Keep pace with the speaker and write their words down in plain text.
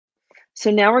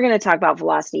So now we're going to talk about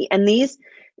velocity. And these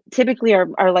typically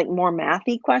are like more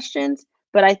mathy questions,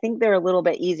 but I think they're a little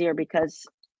bit easier because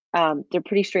they're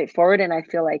pretty straightforward. And I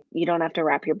feel like you don't have to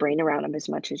wrap your brain around them as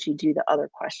much as you do the other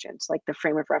questions, like the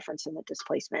frame of reference and the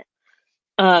displacement.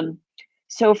 Um,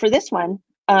 so for this one,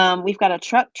 we've got a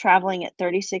truck traveling at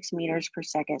 36 meters per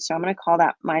second. So I'm going to call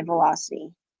that my velocity.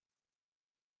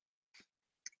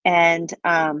 And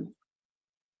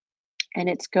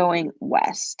it's going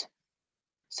west.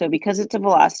 So because it's a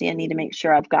velocity, I need to make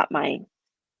sure I've got my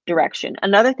direction.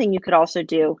 Another thing you could also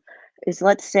do is,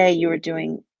 let's say you were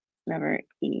doing, remember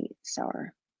E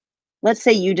sour. Let's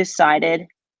say you decided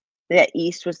that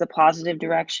east was the positive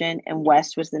direction and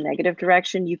west was the negative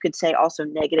direction. You could say also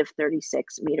negative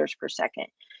 36 meters per second.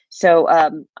 So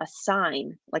a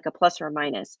sign, like a plus or a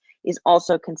minus, is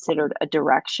also considered a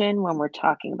direction when we're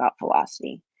talking about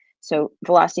velocity. So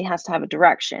velocity has to have a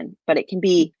direction, but it can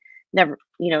be never,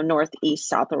 north, east,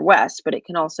 south, or west, but it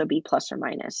can also be plus or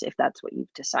minus if that's what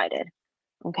you've decided.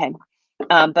 Okay.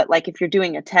 But like if you're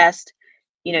doing a test,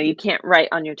 you can't write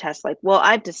on your test like, well,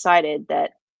 I've decided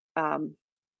that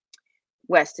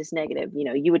west is negative.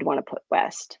 You would want to put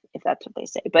west if that's what they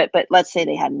say. But let's say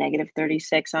they had negative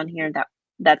 36 on here.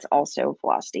 That's also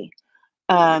velocity.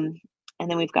 Um, and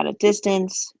then we've got a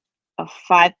distance of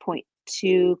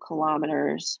 5.2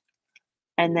 kilometers,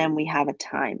 and then we have a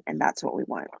time, and that's what we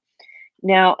want.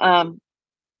 Now,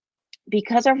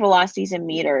 because our velocity is in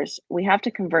meters, we have to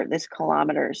convert this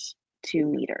kilometers to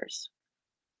meters.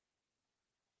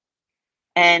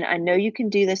 And I know you can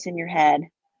do this in your head,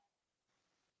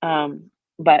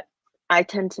 but I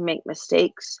tend to make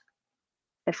mistakes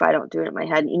if I don't do it in my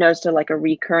head. So like a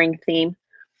recurring theme.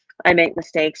 I make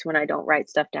mistakes when I don't write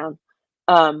stuff down.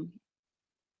 Um,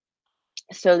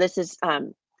 so this is,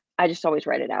 I just always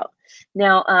write it out.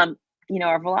 Now,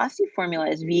 our velocity formula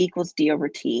is V equals D over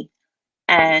T.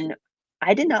 And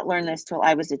I did not learn this till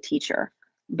I was a teacher,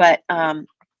 but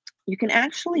you can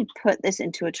actually put this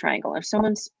into a triangle. If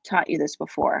someone's taught you this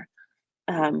before,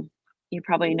 you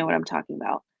probably know what I'm talking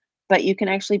about. But you can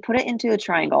actually put it into a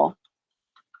triangle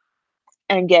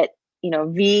and get,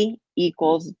 V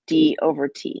equals D over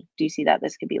T. Do you see that?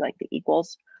 This could be like the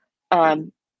equals.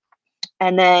 And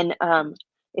then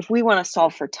if we want to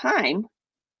solve for time,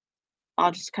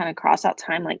 I'll just kind of cross out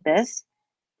time like this.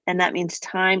 And that means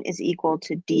time is equal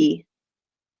to D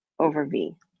over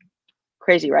V.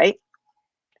 Crazy, right?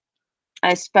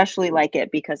 I especially like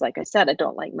it because, like I said, I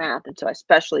don't like math. And so I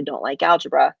especially don't like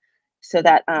algebra. So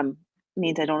that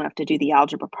means I don't have to do the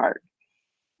algebra part.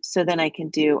 So then I can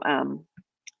do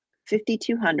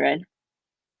 5,200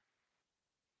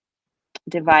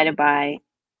 divided by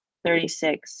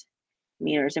 36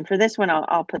 meters. And for this one,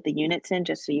 I'll put the units in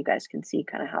just so you guys can see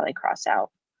kind of how they cross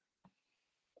out.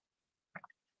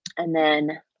 And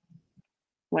then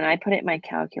when I put it in my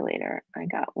calculator, I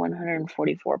got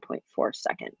 144.4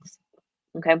 seconds.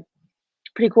 Okay.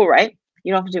 Pretty cool, right?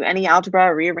 You don't have to do any algebra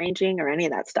or rearranging or any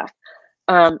of that stuff.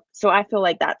 So I feel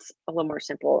like that's a little more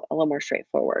simple, a little more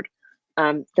straightforward.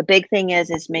 The big thing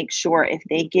is make sure if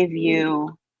they give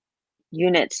you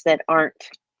units that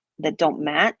don't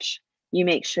match, you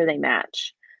make sure they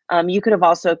match. You could have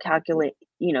also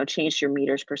changed your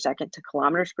meters per second to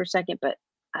kilometers per second, but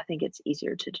I think it's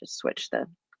easier to just switch the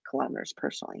kilometers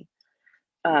personally.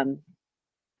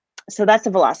 So that's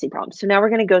the velocity problem. So now we're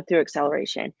going to go through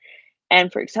acceleration.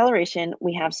 And for acceleration,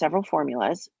 we have several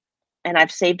formulas, and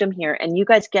I've saved them here. And you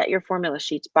guys get your formula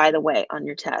sheets, by the way, on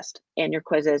your test and your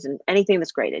quizzes and anything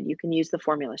that's graded. You can use the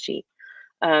formula sheet.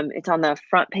 It's on the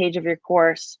front page of your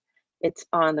course. It's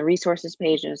on the resources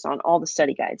page, and it's on all the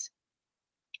study guides.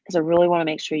 So I really want to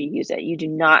make sure you use it. You do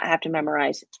not have to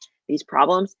memorize these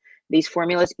problems, these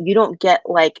formulas. You don't get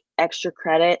like extra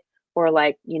credit or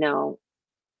like,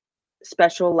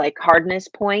 special like hardness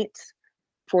points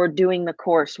for doing the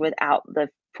course without the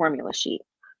formula sheet.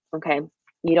 Okay.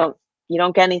 You don't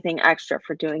get anything extra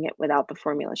for doing it without the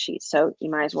formula sheet. So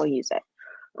you might as well use it.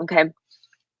 Okay.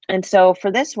 And so for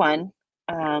this one,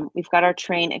 we've got our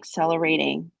train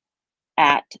accelerating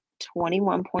at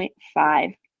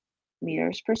 21.5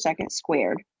 meters per second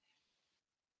squared.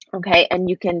 Okay, and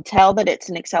you can tell that it's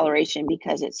an acceleration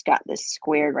because it's got this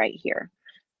squared right here.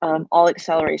 All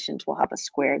accelerations will have a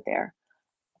squared there.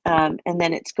 And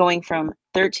then it's going from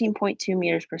 13.2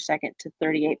 meters per second to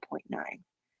 38.9.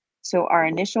 So our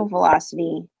initial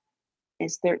velocity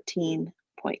is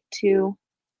 13.2,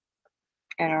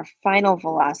 and our final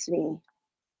velocity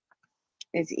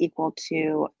is equal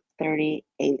to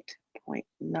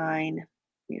 38.9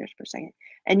 meters per second.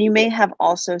 And you may have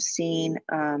also seen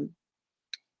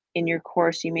in your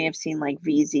course, you may have seen like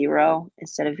V0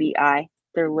 instead of VI.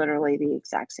 They're literally the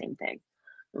exact same thing.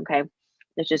 Okay.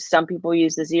 It's just some people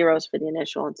use the zeros for the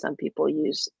initial and some people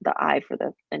use the I for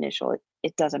the initial.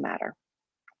 It doesn't matter.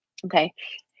 Okay.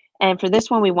 And for this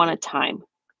one, we want a time.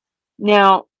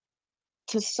 Now,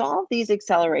 to solve these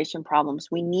acceleration problems,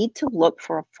 we need to look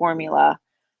for a formula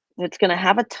that's going to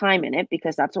have a time in it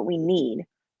because that's what we need.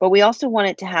 But we also want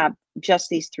it to have just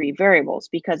these three variables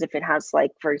because if it has,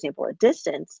 like, for example, a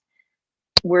distance,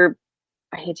 we're,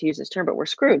 I hate to use this term, but we're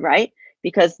screwed, right?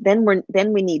 Because then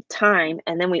we need time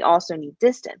and then we also need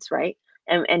distance, right?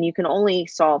 And you can only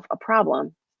solve a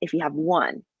problem if you have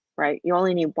one, right? You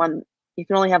only need one, you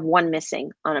can only have one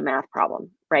missing on a math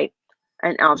problem, right?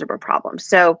 An algebra problem.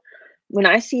 So when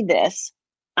I see this,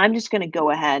 I'm just going to go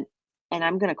ahead and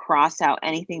I'm going to cross out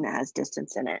anything that has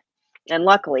distance in it. And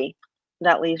luckily,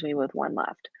 that leaves me with one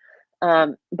left.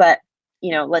 But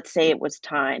let's say it was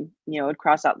time, it'd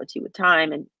cross out the two with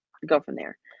time and go from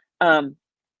there. Um,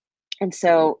 and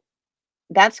so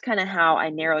that's kind of how I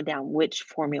narrow down which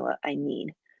formula I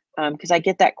need. Because I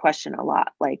get that question a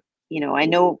lot. Like, I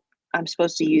know I'm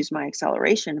supposed to use my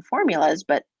acceleration formulas,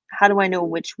 but how do I know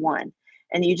which one?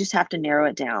 And you just have to narrow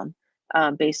it down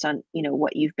based on,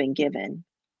 what you've been given.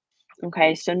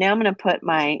 Okay, so now I'm going to put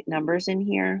my numbers in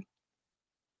here.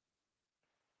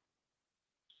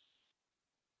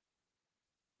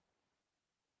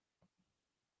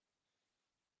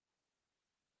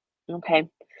 Okay,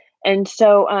 and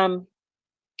so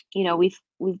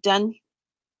we've done,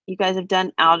 you guys have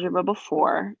done algebra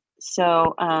before,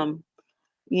 so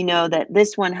you know that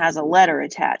this one has a letter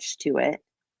attached to it,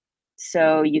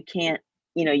 so you can't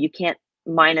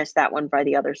minus that one by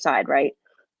the other side, right?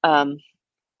 um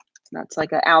that's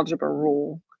like an algebra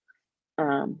rule.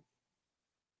 um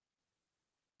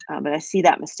but I see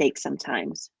that mistake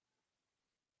sometimes.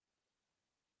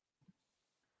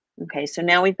 Okay, so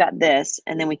now we've got this,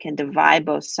 and then we can divide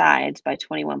both sides by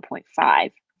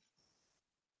 21.5,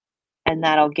 and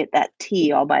that'll get that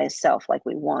t all by itself like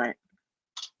we want.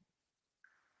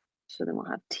 So then we'll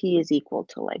have t is equal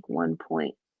to like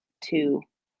 1.2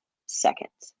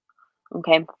 seconds.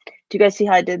 Okay. Do you guys see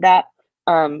how I did that?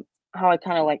 How I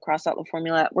kind of like cross out the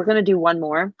formula. We're going to do one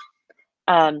more.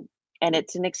 Um, and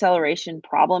it's an acceleration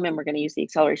problem, and we're going to use the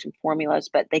acceleration formulas,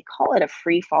 but they call it a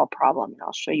free fall problem, and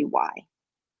I'll show you why.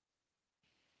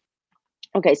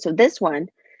 Okay, so this one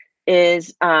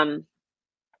is a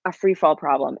free fall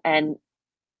problem, and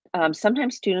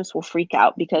sometimes students will freak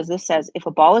out because this says if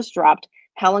a ball is dropped,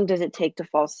 how long does it take to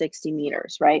fall 60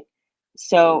 meters, right?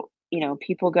 So,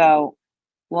 people go,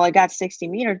 well, I got 60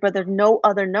 meters, but there's no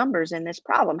other numbers in this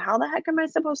problem. How the heck am I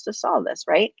supposed to solve this,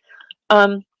 right?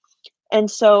 Um, and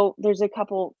so there's a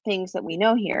couple things that we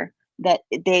know here that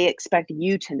they expect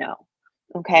you to know,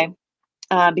 okay?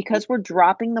 Because we're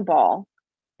dropping the ball,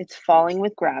 it's falling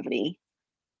with gravity.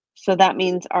 So that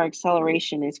means our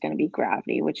acceleration is going to be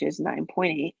gravity, which is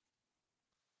 9.8.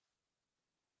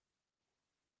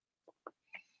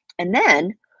 And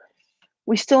then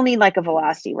we still need like a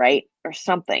velocity, right? Or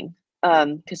something.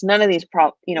 Because none of these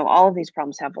all of these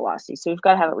problems have velocity. So we've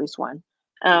got to have at least one.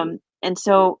 And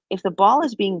so if the ball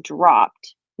is being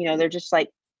dropped, they're just like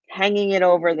hanging it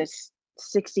over this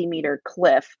 60-meter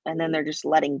cliff and then they're just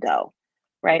letting go,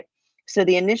 right? So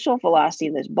the initial velocity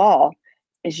of this ball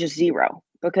is just zero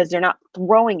because they're not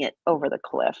throwing it over the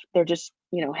cliff. They're just,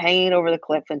 hanging it over the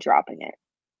cliff and dropping it.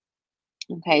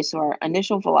 Okay, so our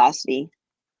initial velocity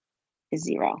is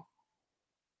zero.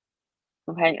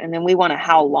 Okay, and then we want a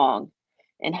how long.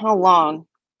 And how long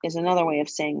is another way of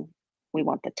saying we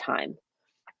want the time.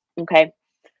 Okay,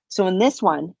 so in this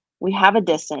one, we have a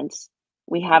distance,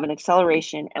 we have an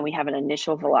acceleration, and we have an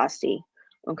initial velocity.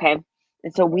 Okay,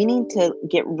 and so we need to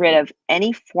get rid of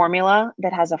any formula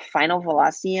that has a final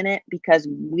velocity in it because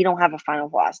we don't have a final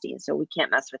velocity, and so we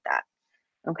can't mess with that.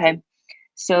 Okay,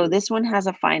 so this one has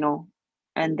a final,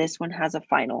 and this one has a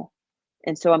final,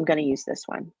 and so I'm going to use this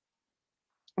one.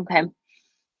 Okay.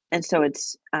 And so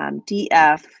it's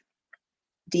df,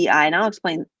 di, and I'll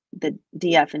explain the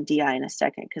df and di in a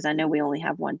second because I know we only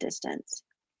have one distance.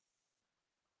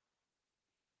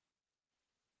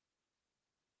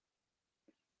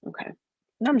 Okay.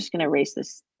 And I'm just going to erase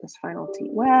this final t.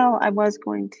 Well, I was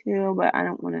going to, but I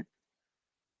don't want to.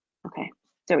 Okay.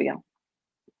 There we go.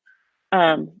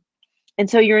 And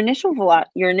so your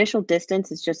initial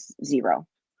distance is just zero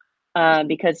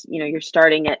because you're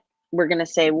starting at. We're going to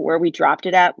say where we dropped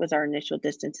it at was our initial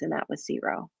distance, and that was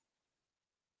zero.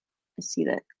 I see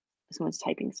that someone's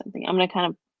typing something. I'm going to kind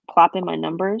of plop in my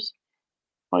numbers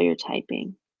while you're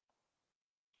typing.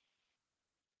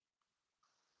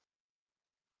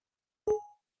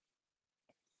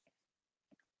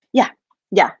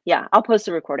 Yeah, yeah. I'll post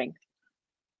the recording.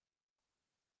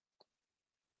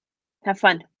 Have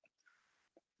fun.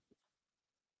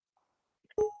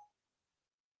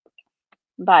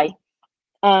 Bye.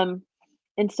 Um,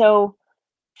 and so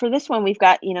for this one, we've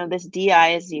got, this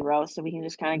DI is 0, so we can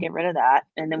just kind of get rid of that.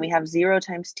 And then we have 0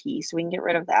 times t, so we can get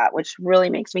rid of that, which really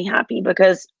makes me happy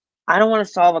because I don't want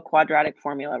to solve a quadratic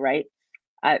formula, right?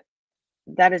 I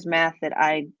That is math that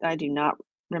I do not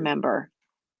remember.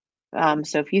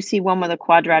 So if you see one with a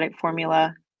quadratic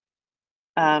formula,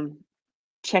 um,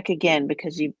 check again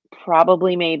because you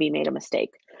probably maybe made a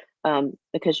mistake,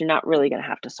 because you're not really going to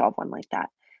have to solve one like that.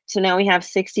 So now we have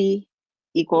 60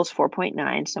 equals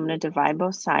 4.9. So I'm going to divide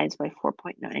both sides by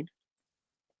 4.9.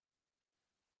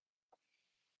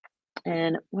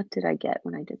 And what did I get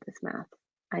when I did this math?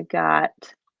 I got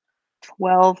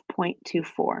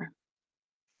 12.24.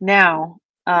 Now,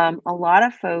 a lot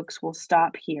of folks will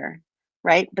stop here,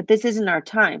 right? But this isn't our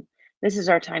time. This is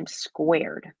our time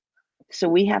squared. So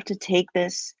we have to take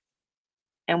this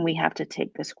and we have to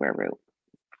take the square root.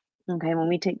 Okay, when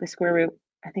we take the square root,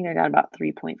 I think I got about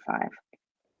 3.5.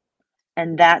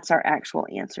 And that's our actual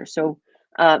answer. So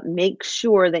make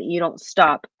sure that you don't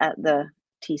stop at the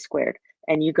t squared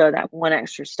and you go that one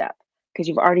extra step because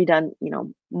you've already done,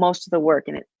 most of the work,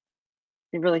 and it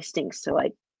really stinks to,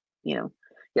 like, you know,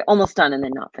 get almost done and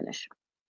then not finish.